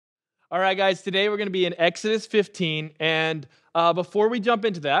All right, guys, today we're going to be in Exodus 15. And before we jump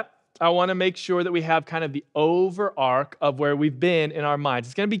into that, I want to make sure that we have kind of the over-arc of where we've been in our minds.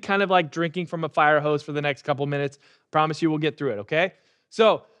 It's going to be kind of like drinking from a fire hose for the next couple minutes. Promise you we'll get through it, okay?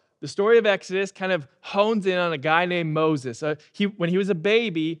 So the story of Exodus kind of hones in on a guy named Moses. When he was a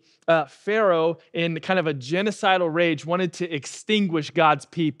baby, Pharaoh, in kind of a genocidal rage, wanted to extinguish God's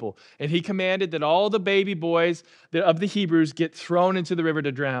people. And he commanded that all the baby boys of the Hebrews get thrown into the river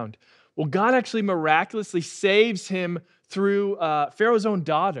to drown. Well, God actually miraculously saves him through Pharaoh's own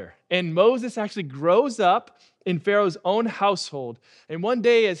daughter. And Moses actually grows up in Pharaoh's own household. And one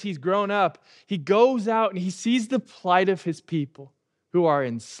day as he's grown up, he goes out and he sees the plight of his people who are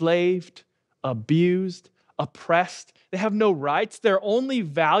enslaved, abused, oppressed. They have no rights. Their only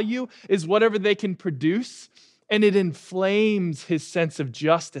value is whatever they can produce. And it inflames his sense of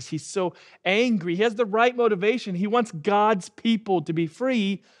justice. He's so angry. He has the right motivation. He wants God's people to be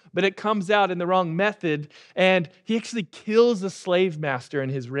free, but it comes out in the wrong method, and he actually kills the slave master in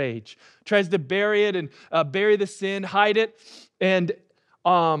his rage. Tries to bury it and bury the sin, hide it, and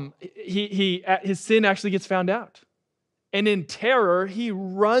his sin actually gets found out. And in terror, he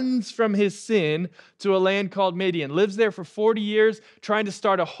runs from his sin to a land called Midian, lives there for 40 years, trying to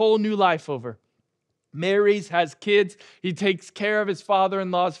start a whole new life over. Marries, has kids, he takes care of his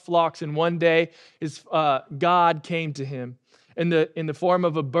father-in-law's flocks, and one day God came to him in the form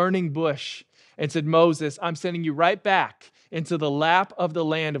of a burning bush and said, Moses, I'm sending you right back into the lap of the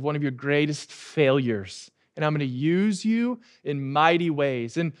land of one of your greatest failures. And I'm going to use you in mighty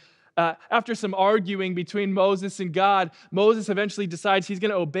ways. And after some arguing between Moses and God, Moses eventually decides he's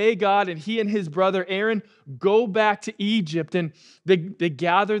going to obey God, and he and his brother Aaron go back to Egypt, and they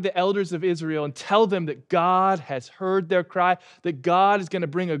gather the elders of Israel and tell them that God has heard their cry, that God is going to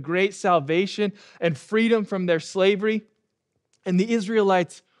bring a great salvation and freedom from their slavery. And the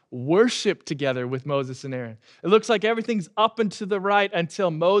Israelites worship together with Moses and Aaron. It looks like everything's up and to the right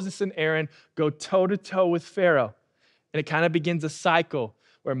until Moses and Aaron go toe-to-toe with Pharaoh. And it kind of begins a cycle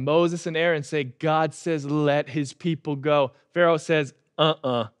where Moses and Aaron say, God says, let his people go. Pharaoh says,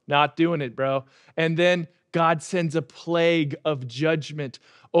 not doing it, bro. And then God sends a plague of judgment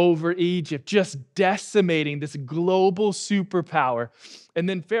over Egypt, just decimating this global superpower. And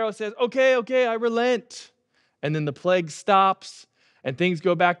then Pharaoh says, okay, I relent. And then the plague stops, and things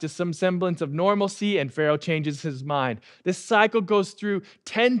go back to some semblance of normalcy, and Pharaoh changes his mind. This cycle goes through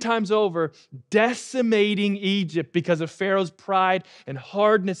 10 times over, decimating Egypt because of Pharaoh's pride and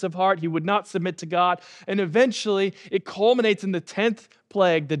hardness of heart. He would not submit to God. And eventually, it culminates in the 10th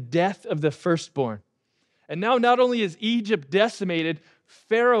plague, the death of the firstborn. And now not only is Egypt decimated,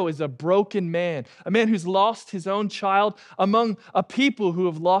 Pharaoh is a broken man, a man who's lost his own child among a people who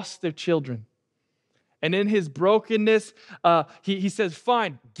have lost their children. And in his brokenness, he says,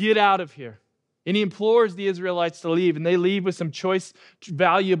 fine, get out of here. And he implores the Israelites to leave, and they leave with some choice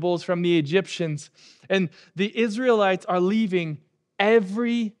valuables from the Egyptians. And the Israelites are leaving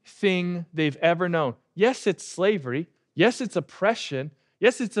everything they've ever known. Yes, it's slavery. Yes, it's oppression.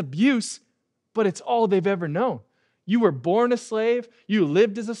 Yes, it's abuse, but it's all they've ever known. You were born a slave. You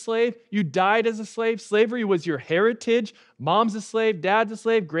lived as a slave. You died as a slave. Slavery was your heritage. Mom's a slave. Dad's a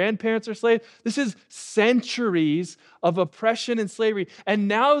slave. Grandparents are slaves. This is centuries of oppression and slavery. And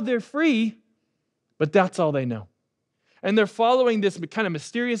now they're free, but that's all they know. And they're following this kind of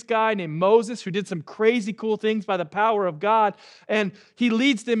mysterious guy named Moses who did some crazy cool things by the power of God. And he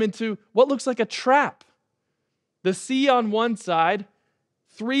leads them into what looks like a trap. The sea on one side,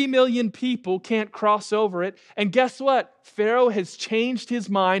 3 million people can't cross over it. And guess what? Pharaoh has changed his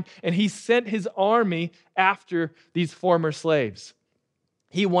mind, and he sent his army after these former slaves.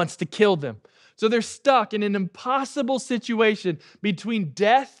 He wants to kill them. So they're stuck in an impossible situation between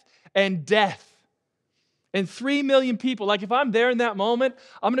death and death. And 3 million people, like if I'm there in that moment,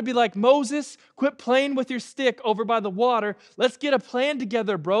 I'm going to be like, Moses, quit playing with your stick over by the water. Let's get a plan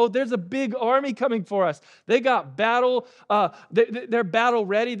together, bro. There's a big army coming for us. They got they're battle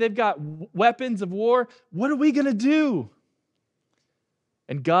ready. They've got weapons of war. What are we going to do?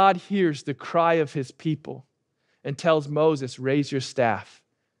 And God hears the cry of his people and tells Moses, raise your staff.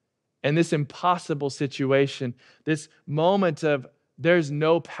 And this impossible situation, this moment of there's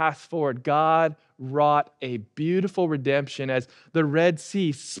no path forward, God wrought a beautiful redemption as the Red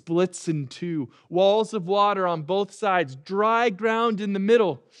Sea splits in two, walls of water on both sides, dry ground in the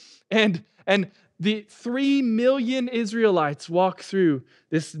middle. And the 3 million Israelites walk through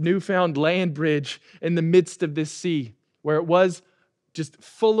this newfound land bridge in the midst of this sea where it was just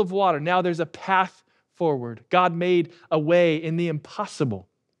full of water. Now there's a path forward. God made a way in the impossible.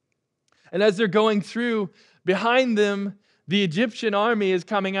 And as they're going through, behind them, The Egyptian army is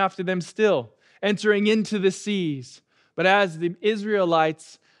coming after them still, entering into the seas. But as the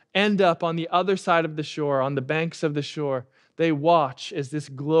Israelites end up on the other side of the shore, on the banks of the shore, they watch as this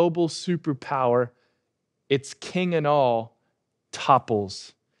global superpower, its king and all,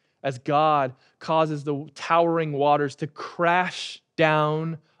 topples, as God causes the towering waters to crash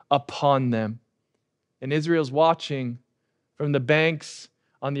down upon them. And Israel's watching from the banks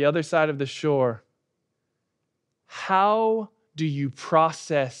on the other side of the shore. How do you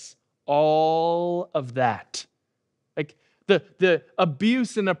process all of that? Like the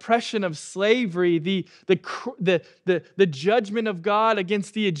abuse and oppression of slavery, the judgment of God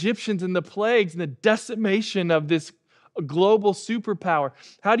against the Egyptians and the plagues and the decimation of this global superpower.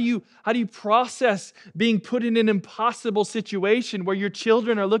 How do you process being put in an impossible situation where your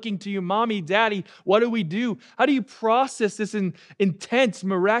children are looking to you, mommy, daddy, what do we do? How do you process this intense,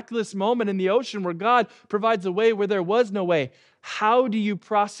 miraculous moment in the ocean where God provides a way where there was no way? How do you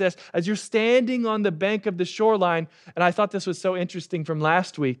process as you're standing on the bank of the shoreline? And I thought this was so interesting from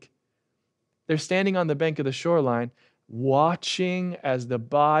last week. They're standing on the bank of the shoreline, watching as the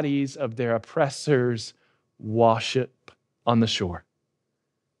bodies of their oppressors wash up on the shore.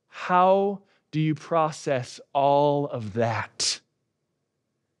 How do you process all of that?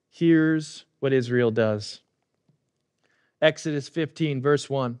 Here's what Israel does. Exodus 15, verse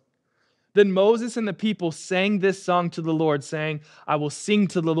 1. Then Moses and the people sang this song to the Lord, saying, I will sing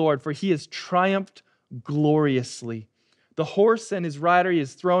to the Lord, for he has triumphed gloriously. The horse and his rider he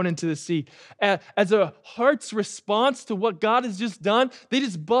has thrown into the sea. As a heart's response to what God has just done, they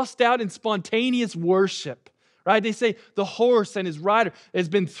just bust out in spontaneous worship. Right? They say the horse and his rider has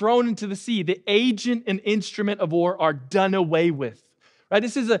been thrown into the sea. The agent and instrument of war are done away with. Right?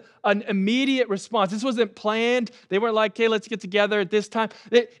 This is an immediate response. This wasn't planned. They weren't like, okay, let's get together at this time.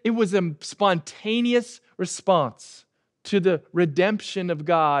 It was a spontaneous response to the redemption of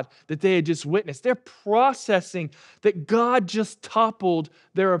God that they had just witnessed. They're processing that God just toppled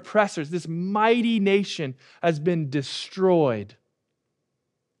their oppressors. This mighty nation has been destroyed.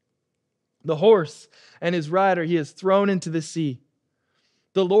 The horse and his rider he has thrown into the sea.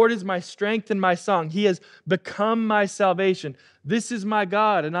 The Lord is my strength and my song. He has become my salvation. This is my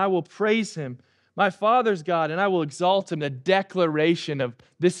God, and I will praise him. My Father's God, and I will exalt him. The declaration of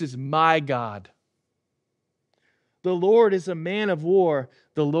this is my God. The Lord is a man of war.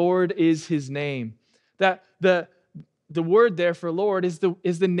 The Lord is his name. That the word there for Lord is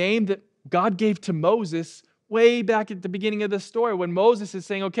the name that God gave to Moses way back at the beginning of the story when Moses is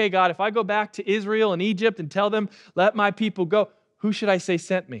saying, okay, God, if I go back to Israel and Egypt and tell them, let my people go, who should I say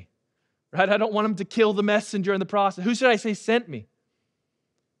sent me? Right? I don't want them to kill the messenger in the process. Who should I say sent me?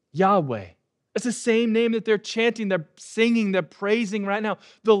 Yahweh. It's the same name that they're chanting, they're singing, they're praising right now.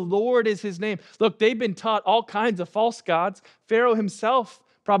 The Lord is his name. Look, they've been taught all kinds of false gods. Pharaoh himself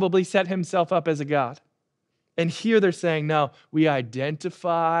probably set himself up as a god. And here they're saying, no, we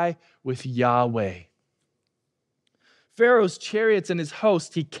identify with Yahweh. Pharaoh's chariots and his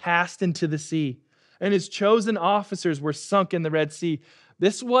host he cast into the sea, and his chosen officers were sunk in the Red Sea.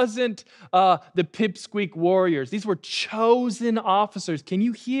 This wasn't the pipsqueak warriors. These were chosen officers. Can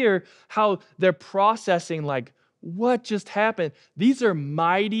you hear how they're processing, like, what just happened? These are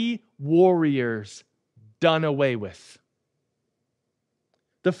mighty warriors done away with.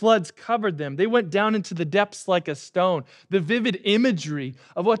 The floods covered them. They went down into the depths like a stone. The vivid imagery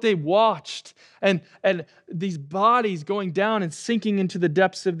of what they watched and these bodies going down and sinking into the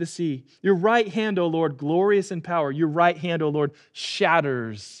depths of the sea. Your right hand, O Lord, glorious in power. Your right hand, O Lord,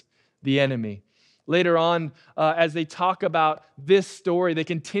 shatters the enemy. Later on, as they talk about this story, they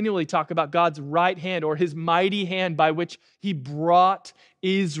continually talk about God's right hand or his mighty hand by which he brought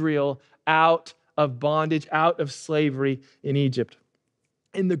Israel out of bondage, out of slavery in Egypt.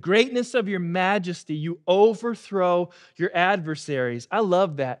 In the greatness of your majesty, you overthrow your adversaries. I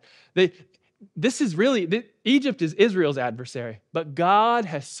love that. Egypt is Israel's adversary, but God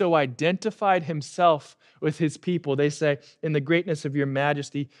has so identified himself with his people. They say, in the greatness of your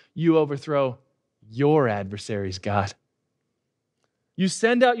majesty, you overthrow your adversaries, God. You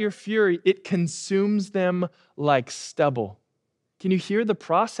send out your fury, it consumes them like stubble. Can you hear the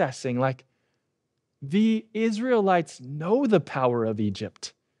processing? Like, the Israelites know the power of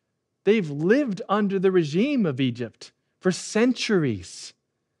Egypt. They've lived under the regime of Egypt for centuries.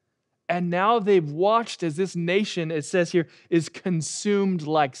 And now they've watched as this nation, it says here, is consumed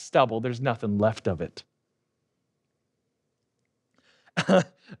like stubble. There's nothing left of it.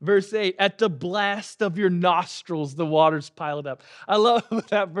 Verse 8, at the blast of your nostrils, the waters piled up. I love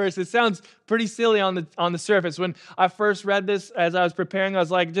that verse. It sounds pretty silly on the surface. When I first read this, as I was preparing, I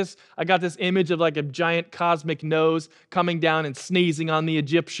was like, I got this image of like a giant cosmic nose coming down and sneezing on the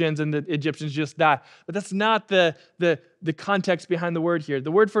Egyptians, and the Egyptians just die. But that's not the context behind the word here.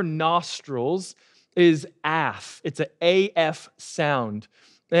 The word for nostrils is af. It's an AF sound.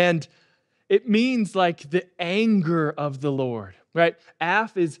 And it means like the anger of the Lord, right?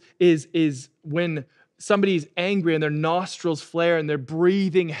 Af is when somebody's angry and their nostrils flare and they're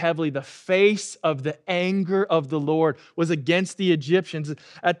breathing heavily. The face of the anger of the Lord was against the Egyptians.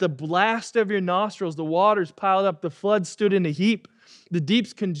 At the blast of your nostrils, the waters piled up, the flood stood in a heap, the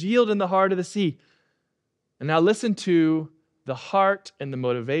deeps congealed in the heart of the sea. And now listen to the heart and the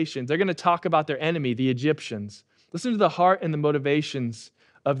motivations. They're going to talk about their enemy, the Egyptians. Listen to the heart and the motivations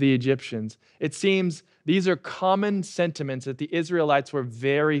of the Egyptians. It seems these are common sentiments that the Israelites were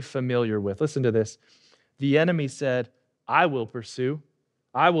very familiar with. Listen to this. The enemy said, I will pursue,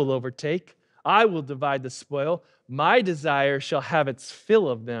 I will overtake, I will divide the spoil. My desire shall have its fill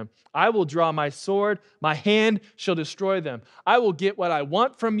of them. I will draw my sword, my hand shall destroy them. I will get what I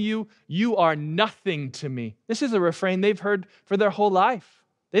want from you. You are nothing to me. This is a refrain they've heard for their whole life.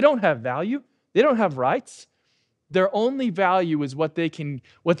 They don't have value. They don't have rights. Their only value is what the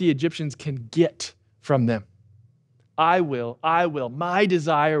Egyptians can get from them. I will, my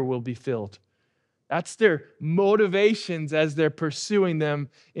desire will be filled. That's their motivations as they're pursuing them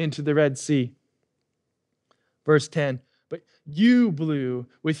into the Red Sea. Verse 10, but you blew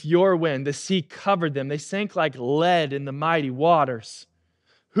with your wind, the sea covered them. They sank like lead in the mighty waters.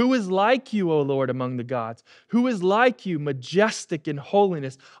 Who is like you, O Lord, among the gods? Who is like you, majestic in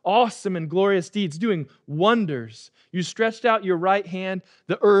holiness, awesome in glorious deeds, doing wonders? You stretched out your right hand,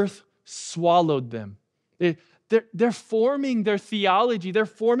 the earth swallowed them. They're forming their theology. They're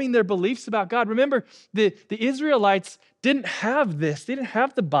forming their beliefs about God. Remember, the Israelites didn't have this. They didn't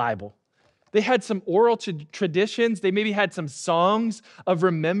have the Bible. They had some oral traditions. They maybe had some songs of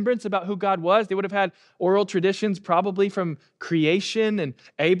remembrance about who God was. They would have had oral traditions probably from creation and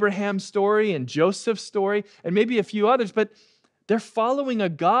Abraham's story and Joseph's story and maybe a few others. But they're following a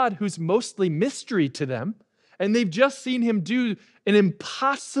God who's mostly mystery to them. And they've just seen him do an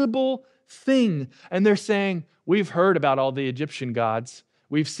impossible thing. And they're saying, we've heard about all the Egyptian gods.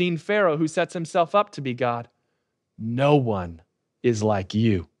 We've seen Pharaoh who sets himself up to be God. No one is like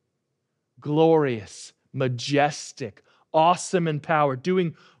you. Glorious, majestic, awesome in power,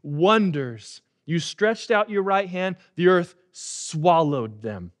 doing wonders. You stretched out your right hand, the earth swallowed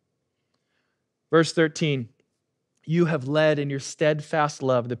them. Verse 13, you have led in your steadfast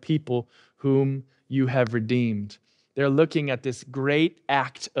love the people whom you have redeemed. They're looking at this great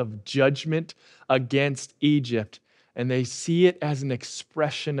act of judgment against Egypt, and they see it as an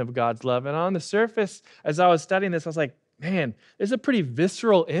expression of God's love. And on the surface, as I was studying this, I was like, man, it's a pretty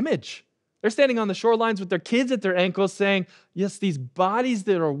visceral image. They're standing on the shorelines with their kids at their ankles saying, yes, these bodies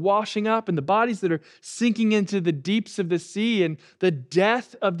that are washing up and the bodies that are sinking into the deeps of the sea and the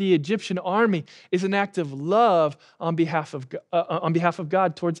death of the Egyptian army is an act of love on behalf of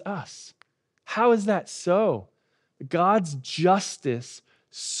God towards us. How is that so? God's justice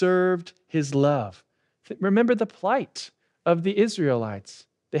served his love. Remember the plight of the Israelites.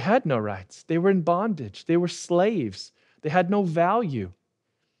 They had no rights. They were in bondage. They were slaves. They had no value.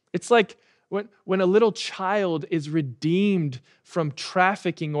 It's like when a little child is redeemed from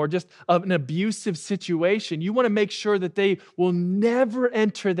trafficking or just an abusive situation, you want to make sure that they will never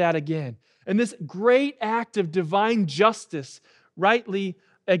enter that again. And this great act of divine justice, rightly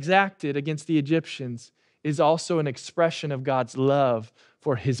exacted against the Egyptians, is also an expression of God's love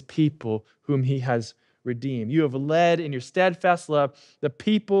for his people whom he has redeemed. You have led in your steadfast love the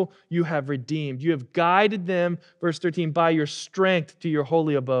people you have redeemed. You have guided them, verse 13, by your strength to your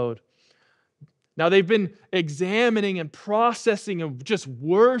holy abode. Now they've been examining and processing and just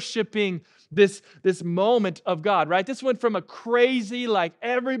worshiping this moment of God, right? This went from a crazy, like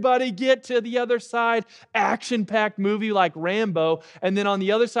everybody get to the other side, action-packed movie like Rambo, and then on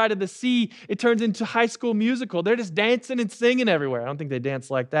the other side of the sea, it turns into High School Musical. They're just dancing and singing everywhere. I don't think they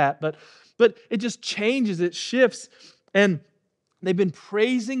dance like that, but it just changes, it shifts, and they've been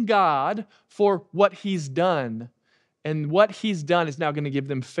praising God for what he's done. And what he's done is now going to give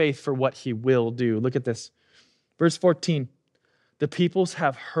them faith for what he will do. Look at this. Verse 14. The peoples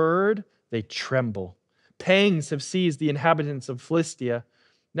have heard, they tremble. Pangs have seized the inhabitants of Philistia.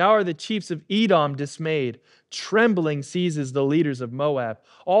 Now are the chiefs of Edom dismayed. Trembling seizes the leaders of Moab.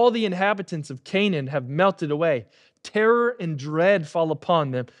 All the inhabitants of Canaan have melted away. Terror and dread fall upon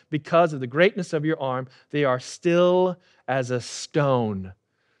them because of the greatness of your arm. They are still as a stone.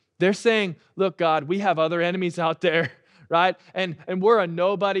 They're saying, look, God, we have other enemies out there, right? And we're a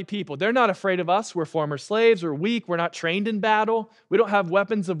nobody people. They're not afraid of us. We're former slaves. We're weak. We're not trained in battle. We don't have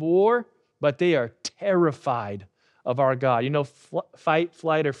weapons of war, but they are terrified of our God. You know, fight,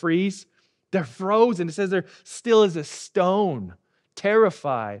 flight, or freeze? They're frozen. It says they're still as a stone,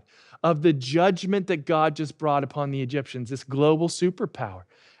 terrified of the judgment that God just brought upon the Egyptians, this global superpower.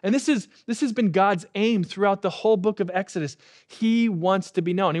 And this has been God's aim throughout the whole book of Exodus. He wants to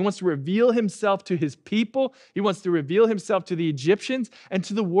be known. He wants to reveal himself to his people. He wants to reveal himself to the Egyptians and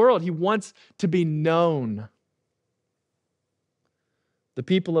to the world. He wants to be known. The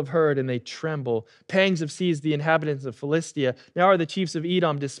people have heard and they tremble. Pangs have seized the inhabitants of Philistia. Now are the chiefs of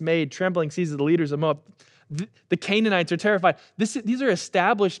Edom dismayed. Trembling seizes the leaders of Moab. The Canaanites are terrified. These are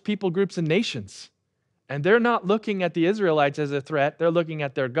established people groups and nations. And they're not looking at the Israelites as a threat. They're looking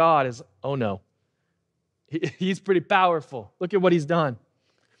at their God as, oh no, he's pretty powerful. Look at what he's done.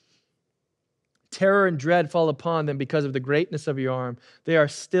 Terror and dread fall upon them because of the greatness of your arm. They are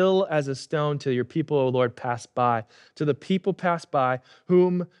still as a stone till your people, O Lord, pass by. To the people pass by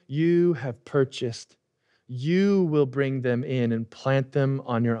whom you have purchased. You will bring them in and plant them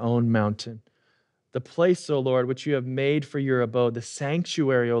on your own mountain. The place, O Lord, which you have made for your abode, the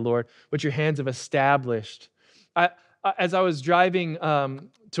sanctuary, O Lord, which your hands have established. As I was driving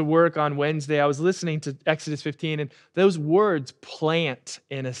to work on Wednesday, I was listening to Exodus 15, and those words, plant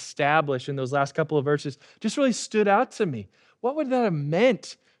and establish, in those last couple of verses, just really stood out to me. What would that have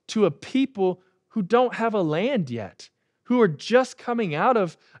meant to a people who don't have a land yet, who are just coming out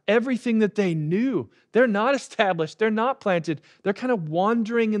of everything that they knew? They're not established. They're not planted. They're kind of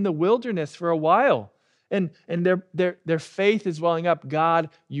wandering in the wilderness for a while. And their faith is welling up. God,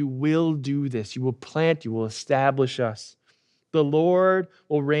 you will do this. You will plant. You will establish us. The Lord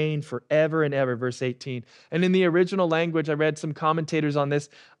will reign forever and ever, verse 18. And in the original language, I read some commentators on this.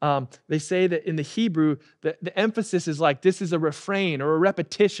 They say that in the Hebrew, the emphasis is like this is a refrain or a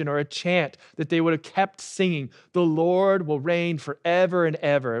repetition or a chant that they would have kept singing. The Lord will reign forever and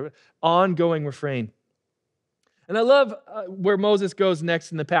ever. Ongoing refrain. And I love where Moses goes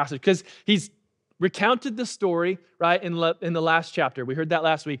next in the passage because he's recounted the story, right, in the last chapter. We heard that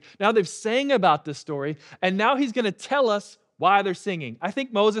last week. Now they've sang about this story, and now he's going to tell us why they're singing. I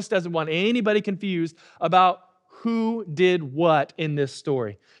think Moses doesn't want anybody confused about who did what in this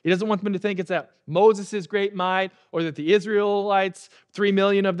story. He doesn't want them to think it's that Moses' great might or that the Israelites, 3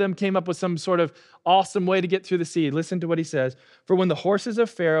 million of them, came up with some sort of awesome way to get through the sea. Listen to what he says. For when the horses of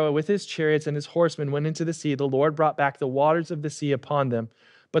Pharaoh with his chariots and his horsemen went into the sea, the Lord brought back the waters of the sea upon them.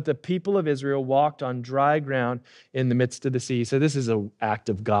 But the people of Israel walked on dry ground in the midst of the sea. So this is an act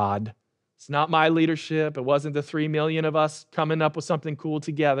of God. It's not my leadership. It wasn't the 3 million of us coming up with something cool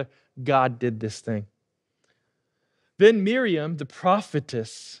together. God did this thing. Then Miriam, the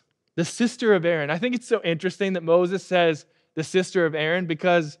prophetess, the sister of Aaron. I think it's so interesting that Moses says the sister of Aaron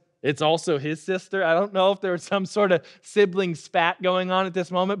because it's also his sister. I don't know if there was some sort of sibling spat going on at this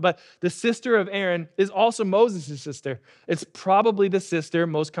moment, but the sister of Aaron is also Moses' sister. It's probably the sister,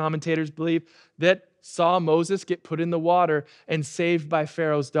 most commentators believe, that saw Moses get put in the water and saved by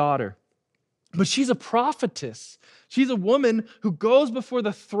Pharaoh's daughter. But she's a prophetess. She's a woman who goes before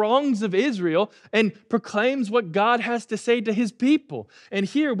the throngs of Israel and proclaims what God has to say to his people. And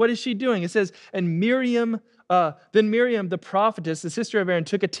here, what is she doing? It says, and then Miriam, the prophetess, the sister of Aaron,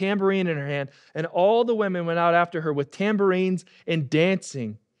 took a tambourine in her hand, and all the women went out after her with tambourines and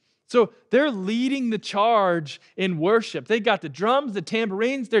dancing. So they're leading the charge in worship. They got the drums, the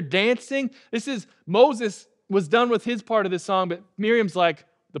tambourines, they're dancing. Moses was done with his part of the song, but Miriam's like,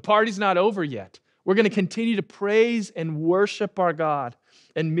 the party's not over yet. We're going to continue to praise and worship our God.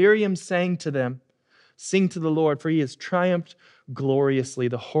 And Miriam sang to them, sing to the Lord, for he has triumphed gloriously.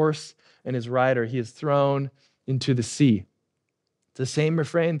 The horse and his rider he has thrown into the sea. It's the same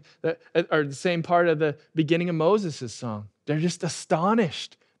refrain, or the same part of the beginning of Moses' song. They're just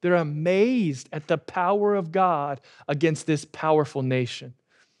astonished. They're amazed at the power of God against this powerful nation.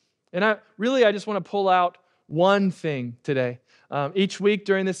 And I just want to pull out one thing today. Each week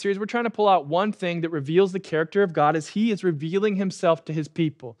during this series, we're trying to pull out one thing that reveals the character of God as he is revealing himself to his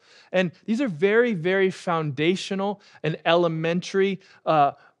people. And these are very, very foundational and elementary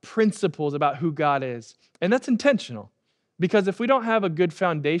principles about who God is. And that's intentional. Because if we don't have a good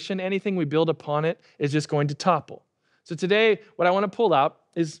foundation, anything we build upon it is just going to topple. So today, what I want to pull out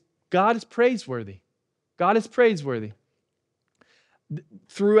is God is praiseworthy. God is praiseworthy.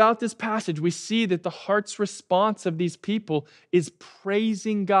 Throughout this passage, we see that the heart's response of these people is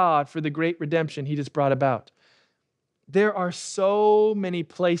praising God for the great redemption he just brought about. There are so many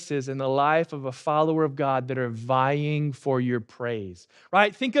places in the life of a follower of God that are vying for your praise,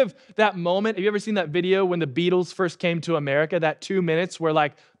 right? Think of that moment. Have you ever seen that video when the Beatles first came to America, that 2 minutes where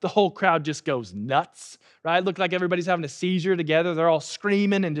like the whole crowd just goes nuts, right? It looked like everybody's having a seizure together. They're all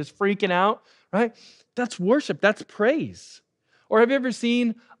screaming and just freaking out, right? That's worship. That's praise. Or have you ever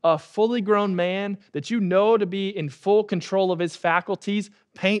seen a fully grown man that you know to be in full control of his faculties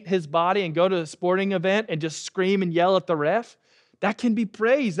paint his body and go to a sporting event and just scream and yell at the ref? That can be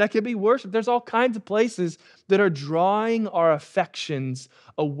praise. That can be worship. There's all kinds of places that are drawing our affections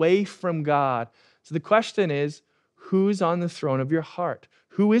away from God. So the question is, who's on the throne of your heart?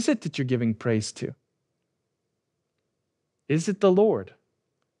 Who is it that you're giving praise to? Is it the Lord?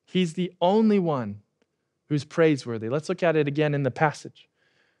 He's the only one who's praiseworthy. Let's look at it again in the passage.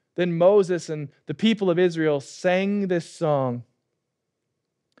 Then Moses and the people of Israel sang this song.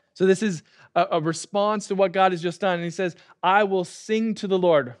 So this is a response to what God has just done. And he says, I will sing to the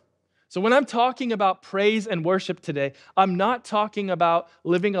Lord. So when I'm talking about praise and worship today, I'm not talking about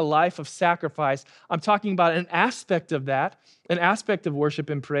living a life of sacrifice. I'm talking about an aspect of that, an aspect of worship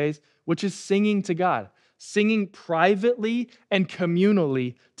and praise, which is singing to God, singing privately and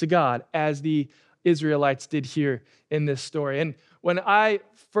communally to God, as the Israelites did here in this story. And when I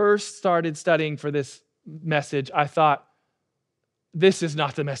first started studying for this message, I thought, this is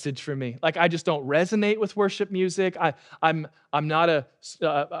not the message for me. Like, I just don't resonate with worship music. I'm not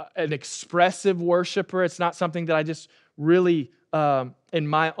an expressive worshiper. It's not something that I just really, in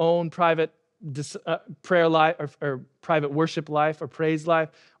my own private prayer life or private worship life or praise life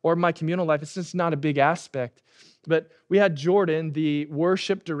or my communal life, it's just not a big aspect. But we had Jordan, the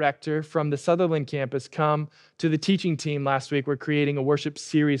worship director from the Sutherland campus, come to the teaching team last week. We're creating a worship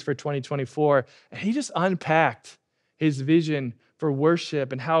series for 2024. And he just unpacked his vision for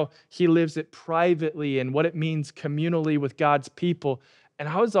worship and how he lives it privately and what it means communally with God's people. And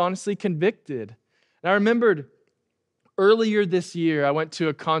I was honestly convicted. And I remembered earlier this year, I went to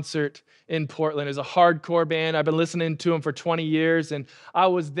a concert in Portland. It was a hardcore band. I've been listening to them for 20 years, and I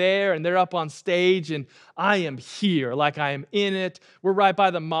was there, and they're up on stage, and I am here, like I am in it. We're right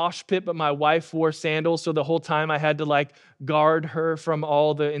by the mosh pit, but my wife wore sandals, so the whole time I had to like guard her from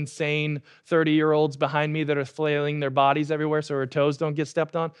all the insane 30-year-olds behind me that are flailing their bodies everywhere so her toes don't get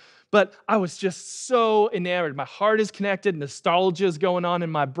stepped on. But I was just so enamored. My heart is connected. Nostalgia is going on in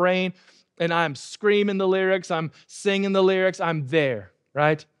my brain. And I'm screaming the lyrics, I'm singing the lyrics, I'm there,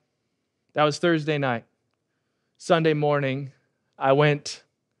 right? That was Thursday night. Sunday morning, I went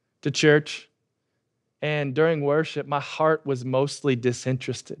to church, and during worship, my heart was mostly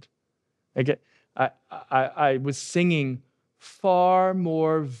disinterested. I was singing far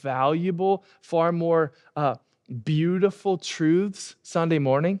more valuable, far more beautiful truths Sunday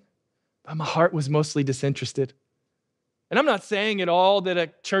morning, but my heart was mostly disinterested. And I'm not saying at all that a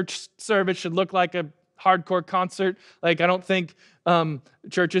church service should look like a hardcore concert. Like, I don't think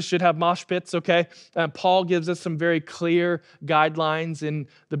churches should have mosh pits, okay? Paul gives us some very clear guidelines in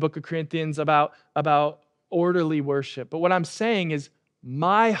the book of Corinthians about orderly worship. But what I'm saying is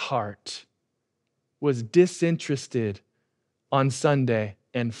my heart was disinterested on Sunday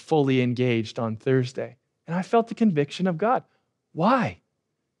and fully engaged on Thursday. And I felt the conviction of God. Why?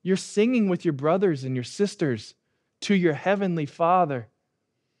 You're singing with your brothers and your sisters to your heavenly Father.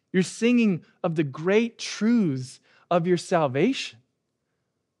 You're singing of the great truths of your salvation.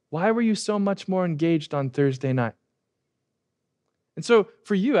 Why were you so much more engaged on Thursday night? And so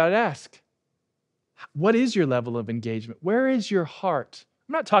for you, I'd ask, what is your level of engagement? Where is your heart?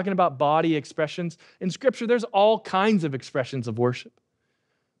 I'm not talking about body expressions. In Scripture, there's all kinds of expressions of worship.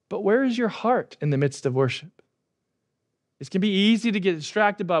 But where is your heart in the midst of worship? It can be easy to get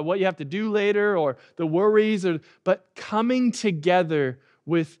distracted by what you have to do later or the worries, but coming together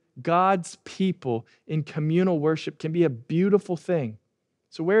with God's people in communal worship can be a beautiful thing.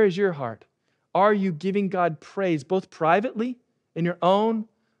 So where is your heart? Are you giving God praise both privately, in your own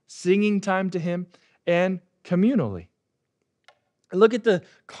singing time to Him, and communally? And look at the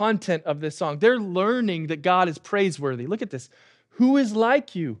content of this song. They're learning that God is praiseworthy. Look at this. Who is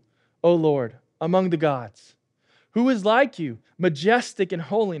like you, O Lord, among the gods? Who is like you, majestic in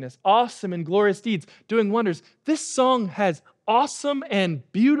holiness, awesome in glorious deeds, doing wonders? This song has awesome and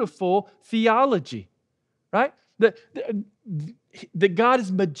beautiful theology, right? That God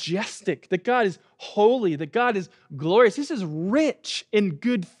is majestic, that God is holy, that God is glorious. This is rich in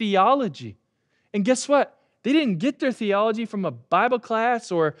good theology. And guess what? They didn't get their theology from a Bible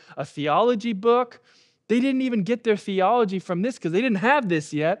class or a theology book. They didn't even get their theology from this because they didn't have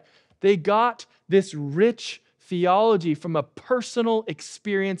this yet. They got this rich theology from a personal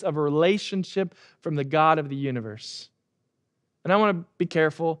experience of a relationship from the God of the universe. And I want to be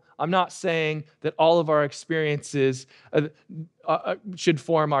careful. I'm not saying that all of our experiences should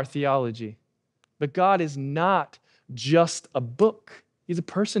form our theology. But God is not just a book. He's a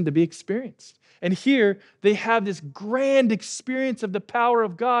person to be experienced. And here they have this grand experience of the power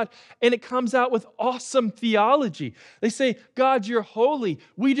of God, and it comes out with awesome theology. They say, God, you're holy.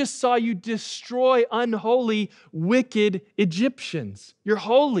 We just saw you destroy unholy, wicked Egyptians. You're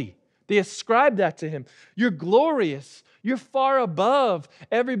holy. They ascribe that to him. You're glorious. You're far above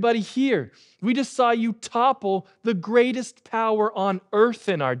everybody here. We just saw you topple the greatest power on earth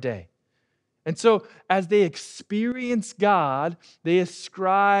in our day. And so as they experience God, they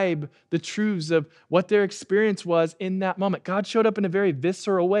ascribe the truths of what their experience was in that moment. God showed up in a very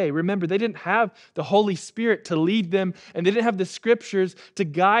visceral way. Remember, they didn't have the Holy Spirit to lead them, and they didn't have the scriptures to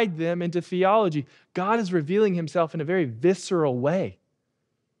guide them into theology. God is revealing himself in a very visceral way.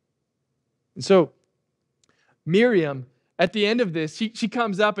 And so Miriam, at the end of this, she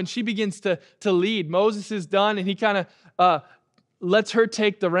comes up and she begins to lead. Moses is done, and he kind of lets her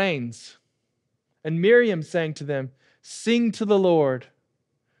take the reins. And Miriam sang to them, "Sing to the Lord,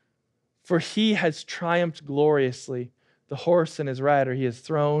 for he has triumphed gloriously. The horse and his rider he has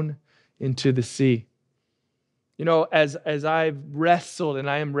thrown into the sea." You know, as I've wrestled, and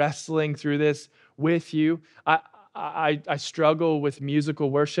I am wrestling through this with you, I struggle with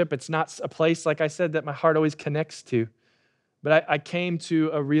musical worship. It's not a place, like I said, that my heart always connects to. But I came to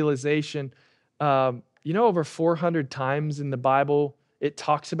a realization, over 400 times in the Bible, it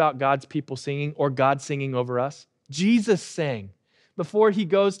talks about God's people singing or God singing over us. Jesus sang. Before he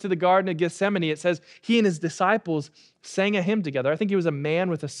goes to the Garden of Gethsemane, it says he and his disciples sang a hymn together. I think he was a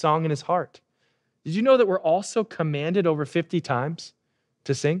man with a song in his heart. Did you know that we're also commanded over 50 times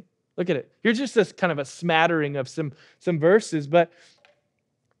to sing? Look at it. Here's just this kind of a smattering of some verses, but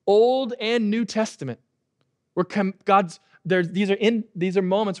Old and New Testament, these are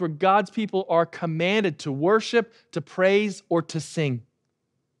moments where God's people are commanded to worship, to praise, or to sing.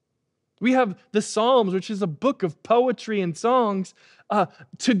 We have the Psalms, which is a book of poetry and songs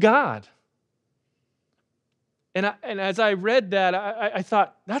to God. And as I read that, I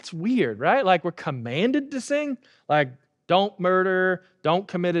thought, that's weird, right? Like we're commanded to sing? Like, don't murder, don't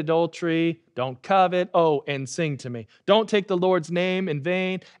commit adultery, don't covet, and sing to me. Don't take the Lord's name in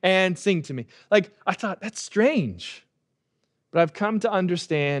vain and sing to me. Like, I thought, that's strange. But I've come to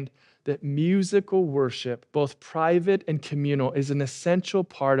understand that musical worship, both private and communal, is an essential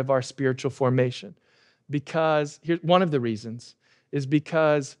part of our spiritual formation. Because, one of the reasons is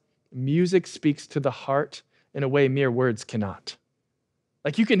because music speaks to the heart in a way mere words cannot.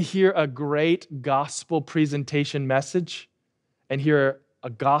 Like you can hear a great gospel presentation message and hear a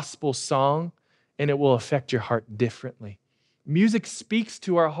gospel song, and it will affect your heart differently. Music speaks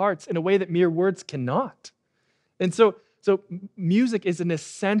to our hearts in a way that mere words cannot. And so music is an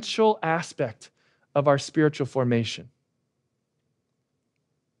essential aspect of our spiritual formation.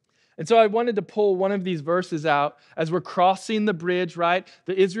 And so I wanted to pull one of these verses out as we're crossing the bridge, right?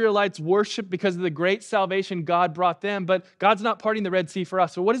 The Israelites worship because of the great salvation God brought them, but God's not parting the Red Sea for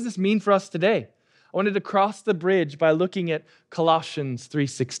us. So what does this mean for us today? I wanted to cross the bridge by looking at Colossians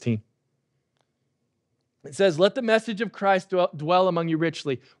 3:16. It says, "Let the message of Christ dwell among you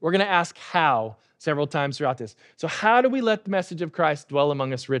richly." We're going to ask how several times throughout this. So how do we let the message of Christ dwell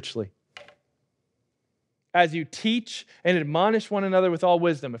among us richly? As you teach and admonish one another with all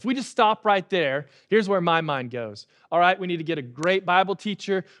wisdom. If we just stop right there, here's where my mind goes. All right, we need to get a great Bible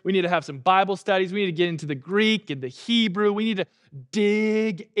teacher. We need to have some Bible studies. We need to get into the Greek and the Hebrew. We need to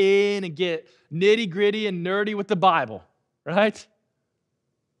dig in and get nitty-gritty and nerdy with the Bible, right?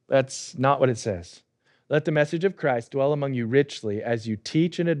 That's not what it says. Let the message of Christ dwell among you richly as you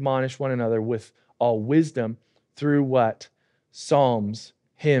teach and admonish one another with all wisdom through what? Psalms,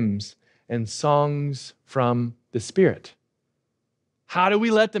 hymns, and songs from the Spirit. How do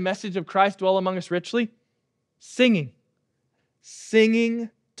we let the message of Christ dwell among us richly? Singing. Singing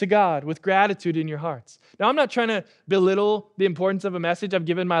to God with gratitude in your hearts. Now, I'm not trying to belittle the importance of a message. I've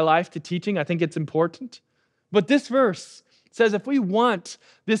given my life to teaching. I think it's important. But this verse says if we want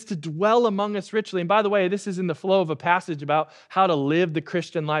this to dwell among us richly, and by the way, this is in the flow of a passage about how to live the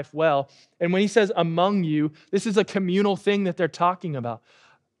Christian life well. And when he says among you, this is a communal thing that they're talking about.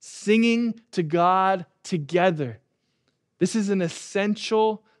 Singing to God together. This is an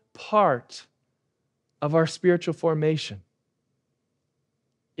essential part of our spiritual formation.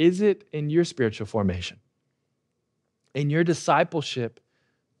 Is it in your spiritual formation? In your discipleship,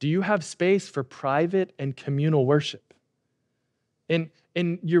 do you have space for private and communal worship? In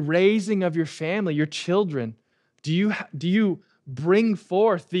your raising of your family, your children, Do you bring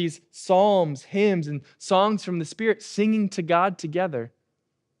forth these psalms, hymns, and songs from the Spirit, singing to God together?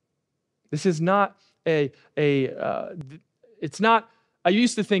 This is not it's not, I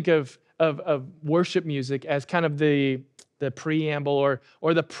used to think of worship music as kind of the preamble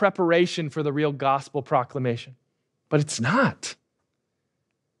or the preparation for the real gospel proclamation. But it's not.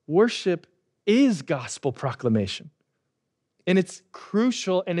 Worship is gospel proclamation. And it's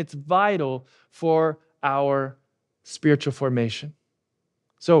crucial and it's vital for our spiritual formation.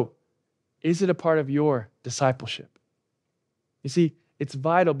 So, is it a part of your discipleship? You see, it's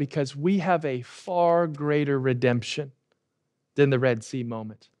vital because we have a far greater redemption than the Red Sea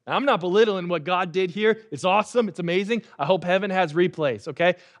moment. Now, I'm not belittling what God did here. It's awesome. It's amazing. I hope heaven has replays,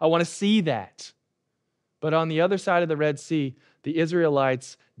 okay? I want to see that. But on the other side of the Red Sea, the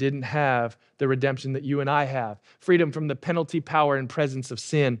Israelites didn't have the redemption that you and I have. Freedom from the penalty, power, and presence of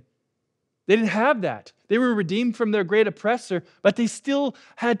sin. They didn't have that. They were redeemed from their great oppressor, but they still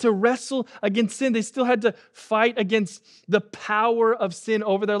had to wrestle against sin. They still had to fight against the power of sin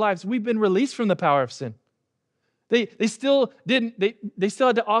over their lives. We've been released from the power of sin. They still had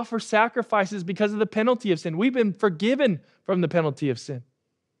to offer sacrifices because of the penalty of sin. We've been forgiven from the penalty of sin.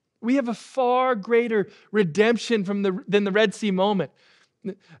 We have a far greater redemption than the Red Sea moment.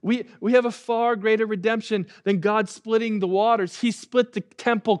 We have a far greater redemption than God splitting the waters. He split the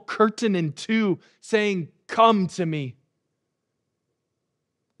temple curtain in two, saying, "Come to me."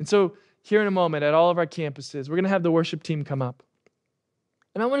 And so here in a moment at all of our campuses, we're going to have the worship team come up.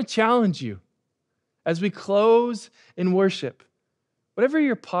 And I want to challenge you as we close in worship, whatever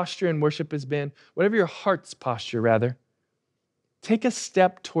your posture in worship has been, whatever your heart's posture rather, take a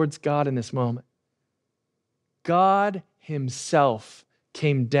step towards God in this moment. God himself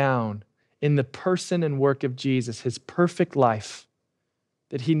came down in the person and work of Jesus, his perfect life,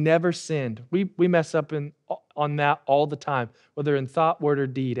 that he never sinned. We mess up on that all the time, whether in thought, word, or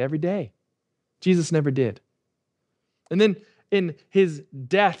deed, every day. Jesus never did. And then in his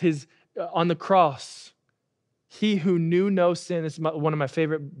death, on the cross, he who knew no sin, this is one of my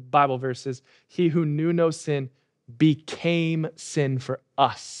favorite Bible verses, he who knew no sin became sin for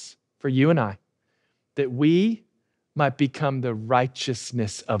us, for you and I, that we might become the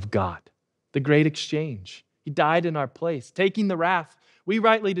righteousness of God. The great exchange. He died in our place, taking the wrath we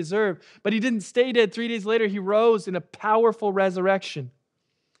rightly deserve. But he didn't stay dead. 3 days later, he rose in a powerful resurrection,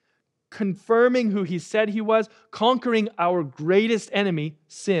 confirming who he said he was, conquering our greatest enemy,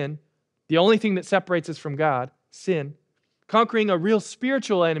 sin, the only thing that separates us from God, sin, conquering a real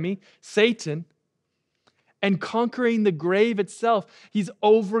spiritual enemy, Satan, and conquering the grave itself. He's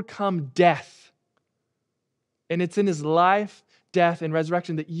overcome death. And it's in his life, death, and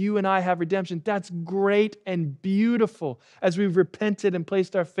resurrection that you and I have redemption. That's great and beautiful. As we've repented and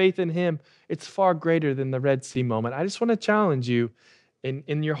placed our faith in him, it's far greater than the Red Sea moment. I just want to challenge you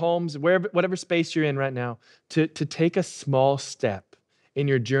in your homes, whatever space you're in right now, to take a small step in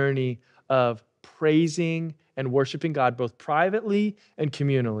your journey of praising and worshiping God, both privately and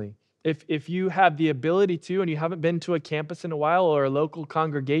communally. If you have the ability to, and you haven't been to a campus in a while or a local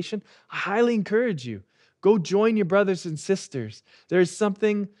congregation, I highly encourage you. Go join your brothers and sisters. There is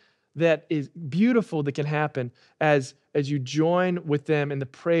something that is beautiful that can happen as you join with them in the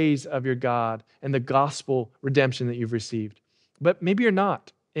praise of your God and the gospel redemption that you've received. But maybe you're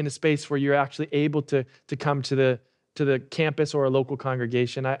not in a space where you're actually able to come to the campus or a local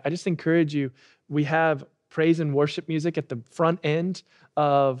congregation. I just encourage you. We have praise and worship music at the front end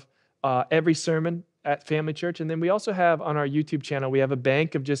of every sermon at Family Church. And then we also have on our YouTube channel, we have a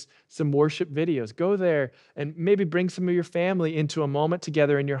bank of just some worship videos. Go there and maybe bring some of your family into a moment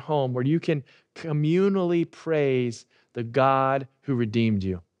together in your home where you can communally praise the God who redeemed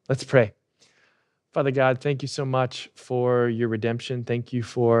you. Let's pray. Father God, thank you so much for your redemption. Thank you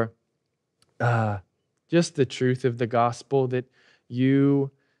for just the truth of the gospel that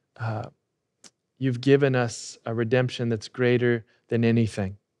you've given us a redemption that's greater than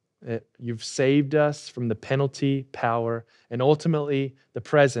anything. You've saved us from the penalty, power, and ultimately the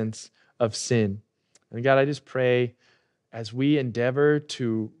presence of sin. And God, I just pray as we endeavor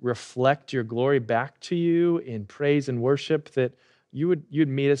to reflect your glory back to you in praise and worship, that you'd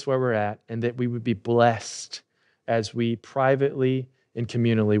meet us where we're at, and that we would be blessed as we privately and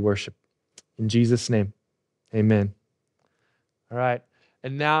communally worship. In Jesus' name, amen. All right.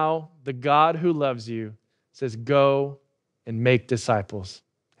 And now the God who loves you says, go and make disciples.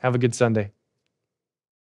 Have a good Sunday.